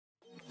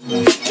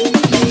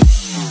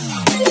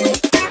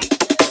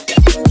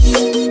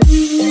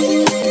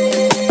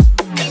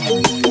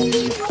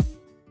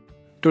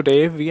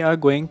Today we are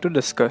going to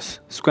discuss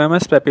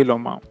squamous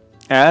papilloma.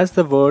 As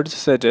the words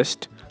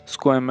suggest,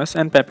 squamous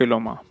and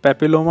papilloma.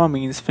 Papilloma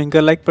means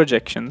finger-like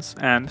projections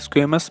and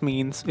squamous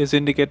means is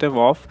indicative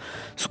of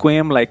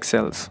squame-like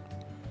cells.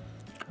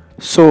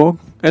 So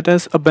it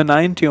is a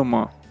benign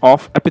tumor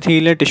of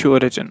epithelial tissue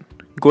origin.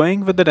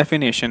 Going with the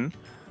definition,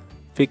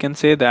 we can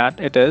say that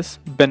it is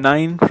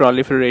benign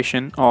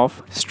proliferation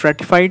of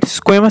stratified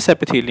squamous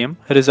epithelium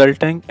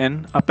resulting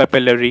in a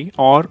papillary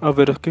or a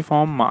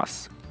verruciform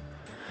mass.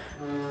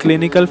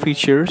 Clinical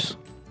features.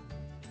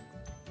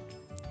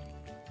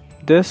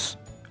 This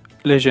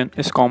lesion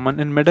is common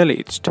in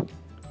middle-aged,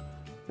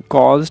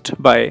 caused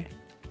by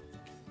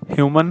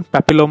human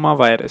papilloma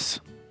virus.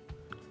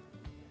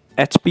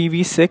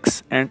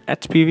 HPV-6 and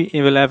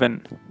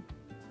HPV-11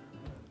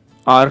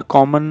 are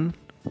common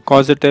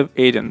causative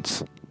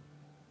agents.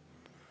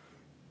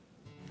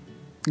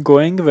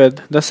 Going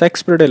with the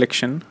sex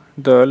predilection,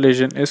 the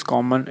lesion is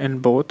common in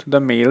both the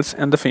males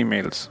and the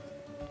females.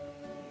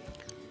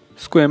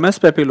 Squamous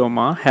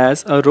papilloma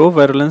has a low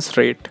virulence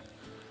rate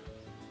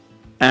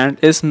and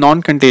is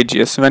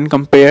non-contagious when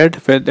compared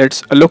with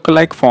its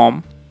lookalike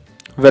form,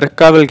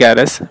 Verruca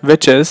vulgaris,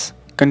 which is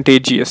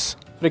contagious.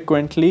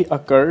 Frequently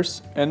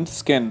occurs in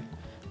skin,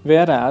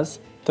 whereas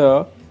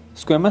the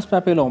squamous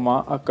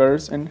papilloma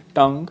occurs in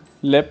tongue,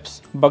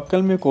 lips,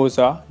 buccal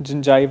mucosa,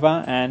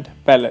 gingiva, and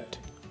palate.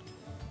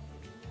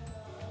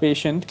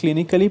 Patient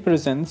clinically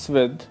presents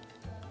with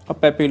a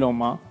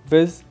papilloma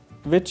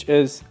which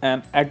is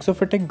an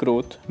exophytic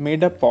growth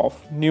made up of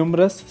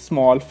numerous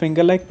small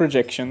finger-like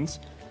projections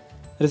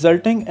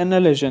resulting in a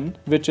lesion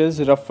which is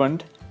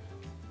roughened,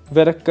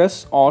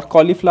 verrucous or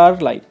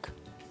cauliflower-like.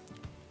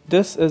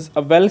 This is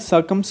a well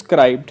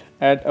circumscribed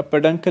and a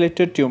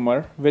pedunculated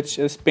tumor which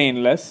is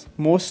painless,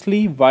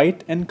 mostly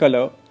white in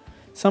color.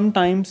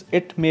 Sometimes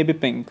it may be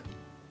pink.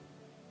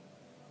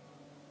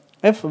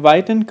 If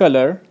white in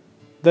color,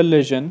 the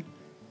lesion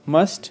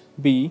must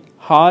be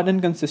hard in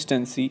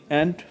consistency,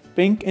 and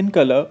pink in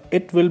color,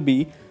 it will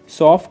be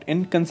soft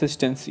in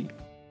consistency.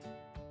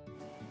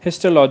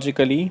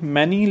 Histologically,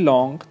 many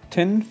long,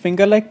 thin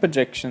finger-like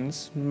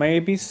projections may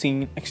be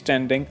seen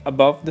extending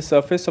above the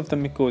surface of the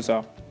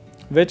mucosa,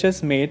 which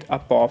is made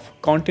up of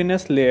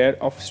continuous layer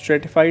of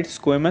stratified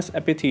squamous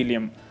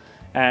epithelium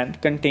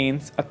and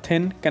contains a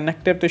thin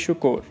connective tissue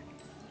core.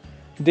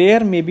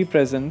 There may be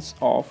presence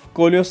of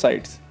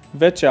coleocytes,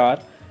 which are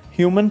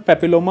human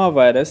papilloma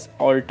virus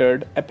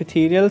altered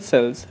epithelial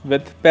cells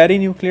with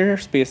perinuclear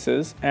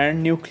spaces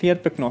and nuclear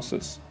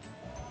pycnosis.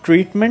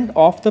 Treatment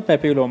of the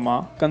papilloma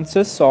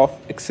consists of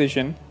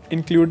excision,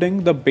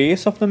 including the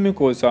base of the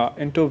mucosa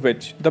into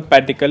which the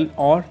pedicle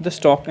or the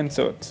stalk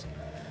inserts.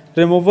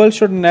 Removal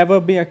should never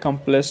be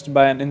accomplished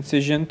by an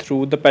incision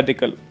through the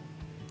pedicle.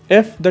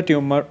 If the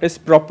tumor is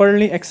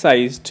properly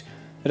excised,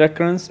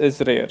 recurrence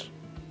is rare.